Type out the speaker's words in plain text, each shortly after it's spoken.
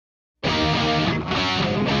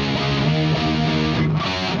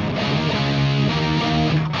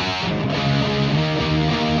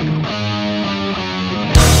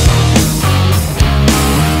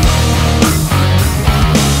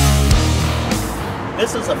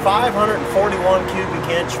This is a 541 cubic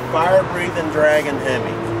inch fire-breathing Dragon Hemi.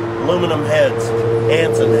 Aluminum heads,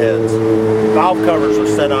 Anson heads. Valve covers are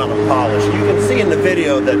set on and polished. You can see in the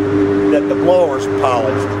video that the blower's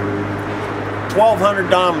polished. 1,200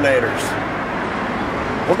 dominators.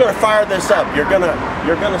 We're going to fire this up. You're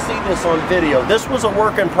gonna see this on video. This was a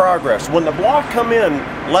work in progress. When the block come in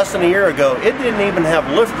less than a year ago, it didn't even have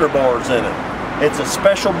lifter bores in it. It's a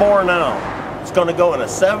special bore now. It's going to go in a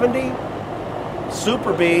 70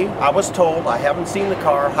 Super B. I was told, I haven't seen the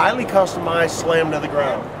car, highly customized, slammed to the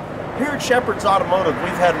ground. Here at Shepherd's Automotive,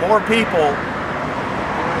 we've had more people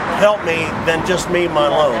help me than just me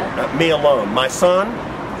alone. My son,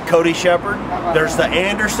 Cody Shepherd. There's the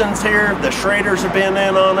Andersons here. The Schraders have been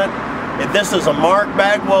in on it. If this is a Mark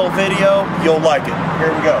Bagwell video, you'll like it.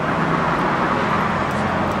 Here we go.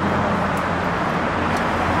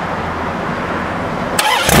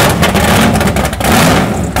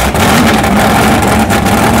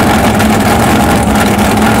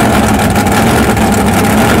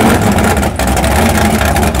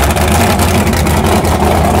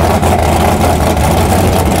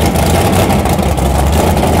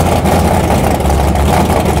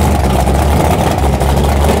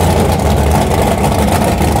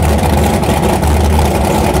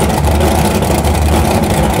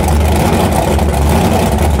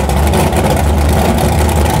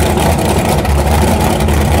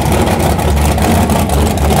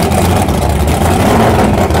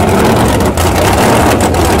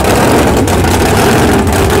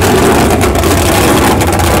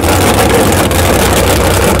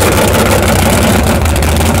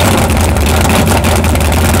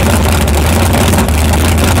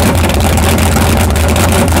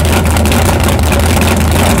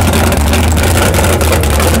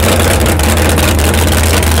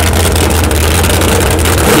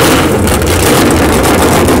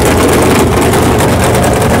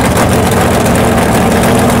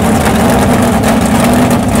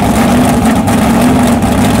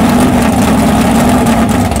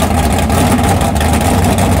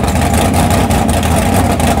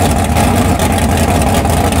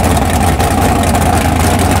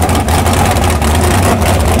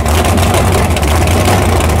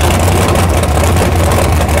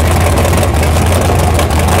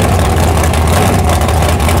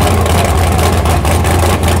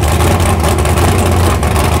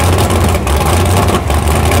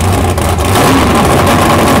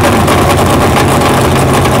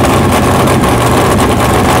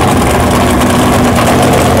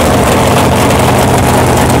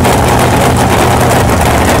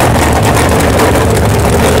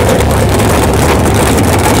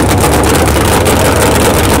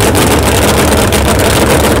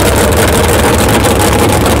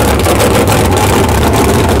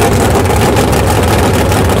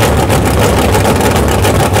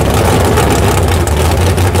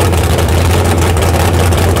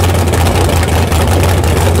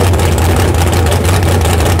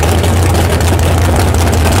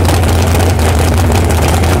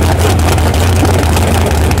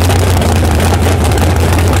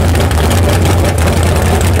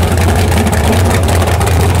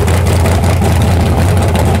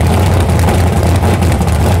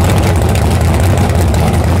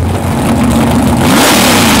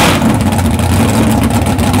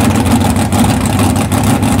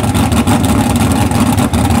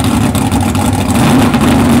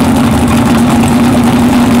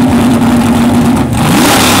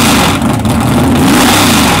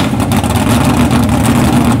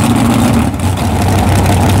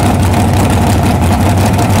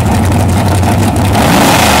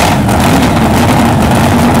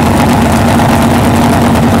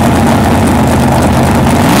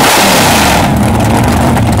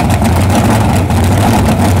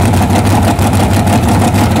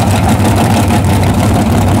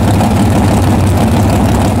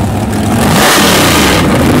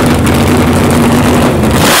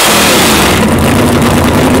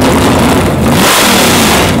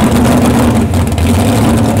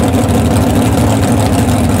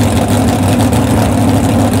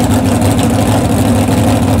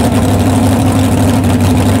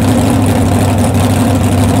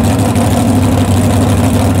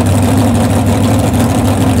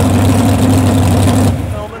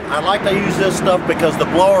 like to use this stuff because the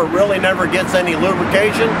blower really never gets any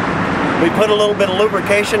lubrication. We put a little bit of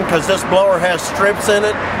lubrication because this blower has strips in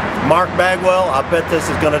it. Mark Bagwell, I bet this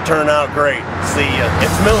is going to turn out great. See ya.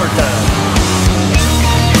 It's Miller time.